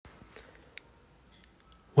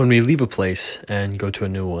When we leave a place and go to a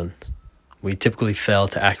new one, we typically fail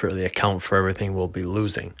to accurately account for everything we'll be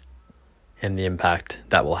losing and the impact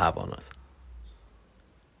that will have on us.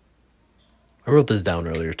 I wrote this down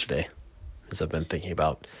earlier today as I've been thinking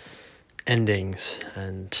about endings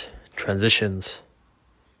and transitions,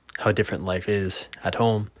 how different life is at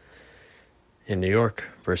home in New York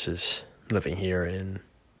versus living here in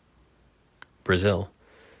Brazil.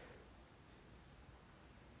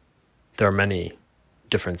 There are many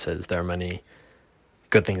differences. There are many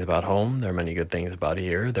good things about home. There are many good things about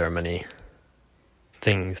here. There are many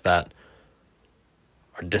things that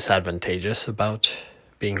are disadvantageous about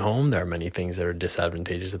being home. There are many things that are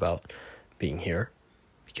disadvantageous about being here,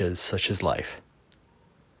 because such is life.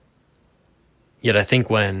 Yet I think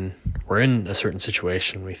when we're in a certain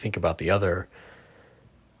situation, we think about the other,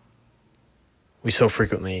 we so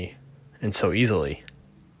frequently and so easily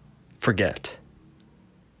forget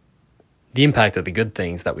the impact of the good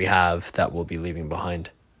things that we have that we'll be leaving behind.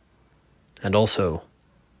 And also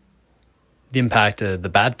the impact of the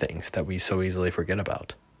bad things that we so easily forget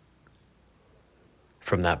about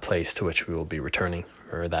from that place to which we will be returning,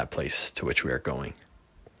 or that place to which we are going.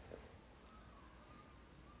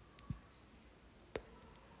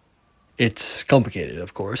 It's complicated,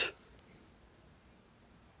 of course,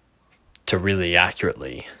 to really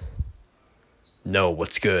accurately know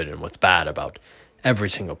what's good and what's bad about every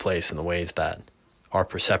single place in the ways that our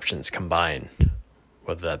perceptions combine,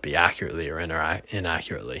 whether that be accurately or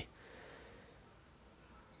inaccurately.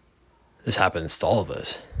 This happens to all of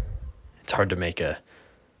us. It's hard to make a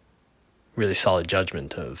really solid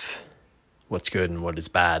judgment of what's good and what is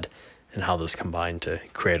bad and how those combine to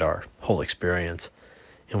create our whole experience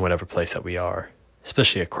in whatever place that we are,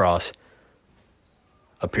 especially across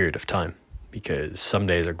a period of time, because some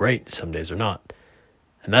days are great, some days are not.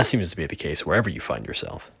 And that seems to be the case wherever you find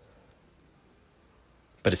yourself.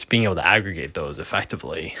 But it's being able to aggregate those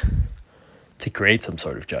effectively to create some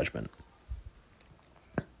sort of judgment.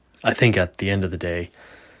 I think at the end of the day,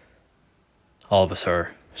 all of us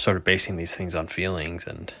are sort of basing these things on feelings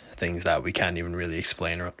and things that we can't even really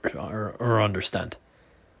explain or understand.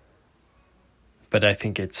 But I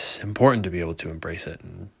think it's important to be able to embrace it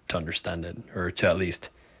and to understand it, or to at least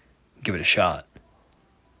give it a shot.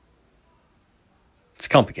 It's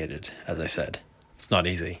complicated, as I said. It's not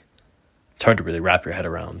easy. It's hard to really wrap your head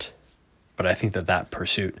around. But I think that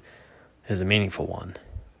pursuit is a meaningful one.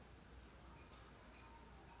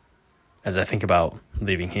 As I think about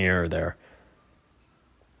leaving here, there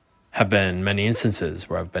have been many instances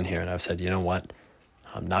where I've been here and I've said, you know what?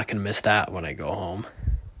 I'm not going to miss that when I go home.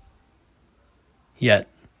 Yet,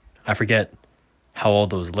 I forget how all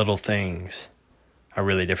those little things are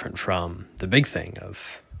really different from the big thing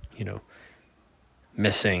of,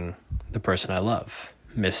 missing the person I love,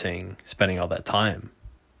 missing spending all that time.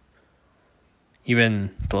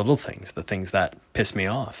 Even the little things, the things that piss me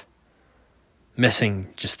off. Missing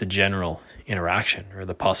just the general interaction or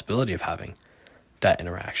the possibility of having that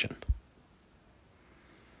interaction.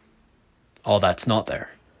 All that's not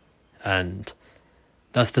there. And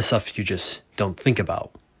that's the stuff you just don't think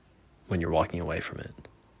about when you're walking away from it.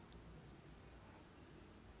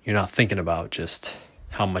 You're not thinking about just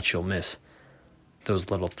how much you'll miss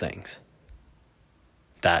those little things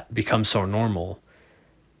that become so normal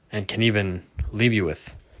and can even leave you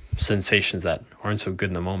with sensations that aren't so good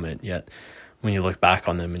in the moment, yet when you look back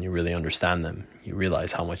on them and you really understand them, you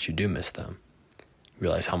realize how much you do miss them. You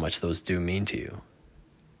realize how much those do mean to you.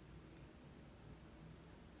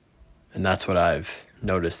 And that's what I've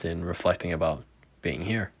noticed in reflecting about being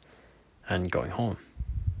here and going home.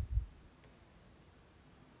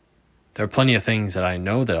 There are plenty of things that I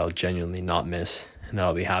know that I'll genuinely not miss and that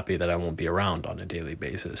I'll be happy that I won't be around on a daily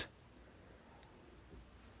basis.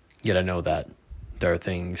 Yet I know that there are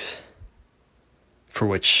things for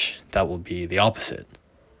which that will be the opposite.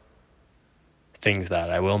 Things that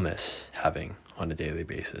I will miss having on a daily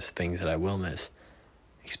basis. Things that I will miss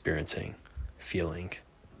experiencing, feeling,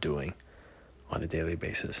 doing on a daily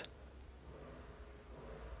basis.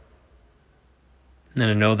 And then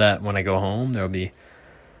I know that when I go home, there will be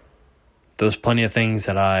those plenty of things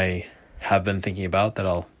that I have been thinking about that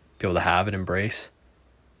I'll be able to have and embrace.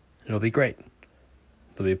 It'll be great.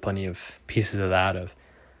 There'll be plenty of pieces of that, of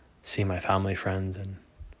seeing my family, friends, and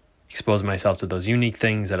expose myself to those unique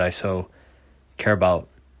things that I so care about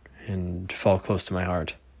and fall close to my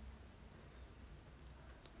heart.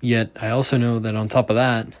 Yet I also know that on top of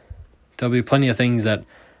that, there'll be plenty of things that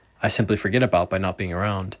I simply forget about by not being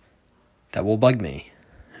around that will bug me.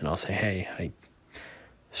 And I'll say, hey, I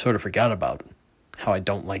sort of forgot about how I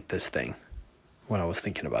don't like this thing when I was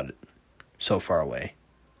thinking about it so far away.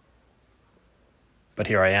 But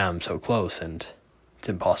here I am, so close, and it's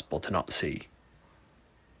impossible to not see.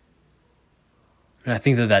 And I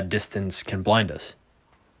think that distance can blind us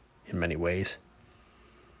in many ways.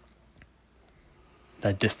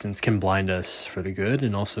 That distance can blind us for the good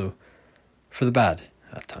and also for the bad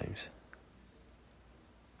at times.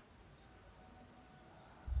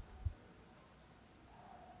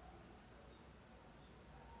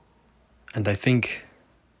 And I think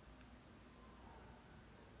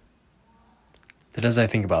that as I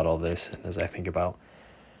think about all this, and as I think about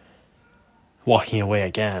walking away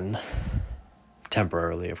again,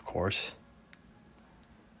 temporarily of course,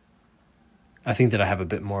 I think that I have a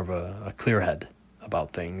bit more of a clear head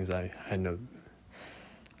about things. I know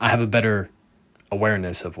I have a better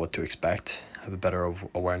awareness of what to expect. I have a better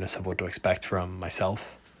awareness of what to expect from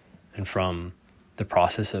myself and from the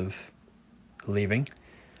process of leaving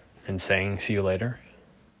and saying, see you later.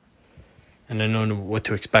 And I know what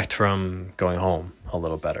to expect from going home a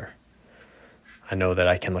little better. I know that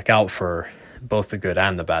I can look out for both the good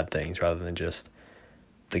and the bad things rather than just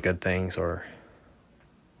the good things or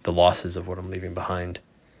the losses of what I'm leaving behind.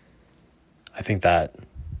 I think that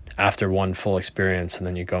after one full experience and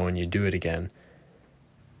then you go and you do it again,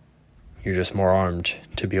 you're just more armed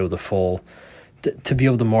to be able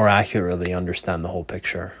to more accurately understand the whole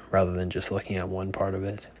picture rather than just looking at one part of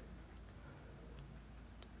it.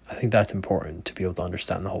 I think that's important, to be able to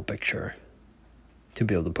understand the whole picture, to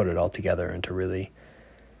be able to put it all together and to really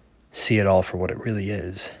see it all for what it really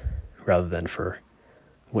is rather than for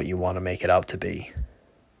what you want to make it out to be.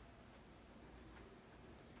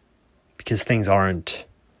 Because things aren't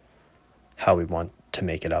how we want to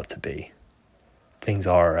make it out to be. Things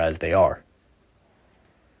are as they are.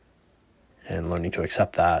 And learning to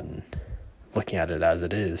accept that and looking at it as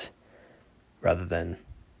it is rather than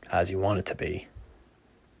as you want it to be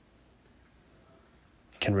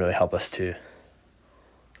can really help us to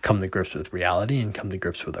come to grips with reality and come to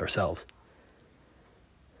grips with ourselves.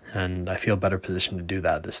 And I feel better positioned to do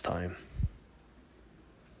that this time.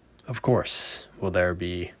 Of course, will there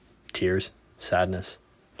be tears, sadness,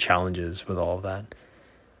 challenges with all of that?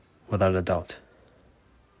 Without a doubt.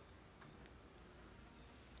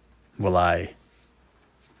 Will I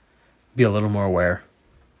be a little more aware,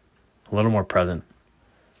 a little more present,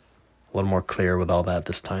 a little more clear with all that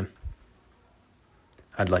this time?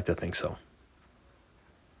 I'd like to think so.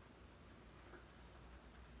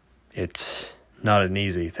 It's not an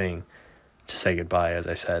easy thing to say goodbye, as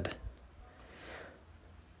I said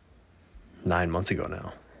 9 months ago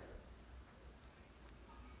now.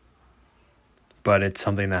 But it's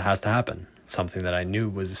something that has to happen. It's something that I knew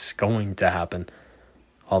was going to happen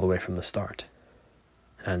all the way from the start.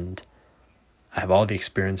 And I have all the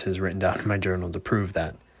experiences written down in my journal to prove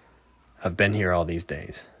that I've been here all these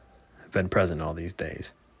days. I've been present all these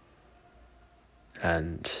days.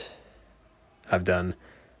 And I've done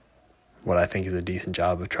what I think is a decent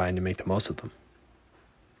job of trying to make the most of them.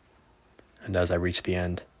 And as I reach the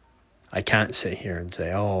end, I can't sit here and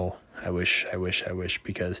say, oh, I wish,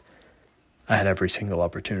 because I had every single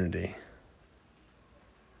opportunity.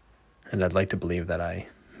 And I'd like to believe that I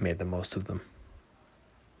made the most of them.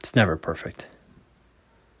 It's never perfect,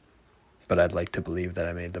 but I'd like to believe that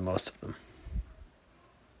I made the most of them.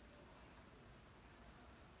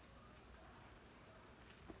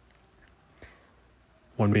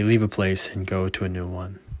 When we leave a place and go to a new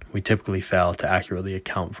one, we typically fail to accurately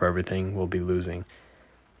account for everything we'll be losing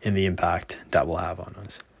and the impact that will have on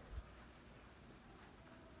us.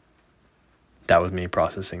 That was me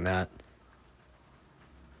processing that.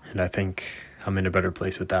 And I think I'm in a better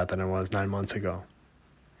place with that than I was 9 months ago.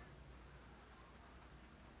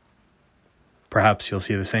 Perhaps you'll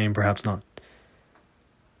see the same, perhaps not.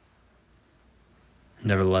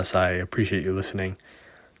 Nevertheless, I appreciate you listening,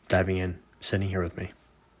 diving in, sitting here with me.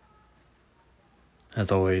 As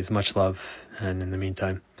always, much love, and in the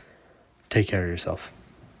meantime, take care of yourself.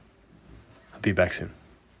 I'll be back soon.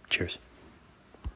 Cheers.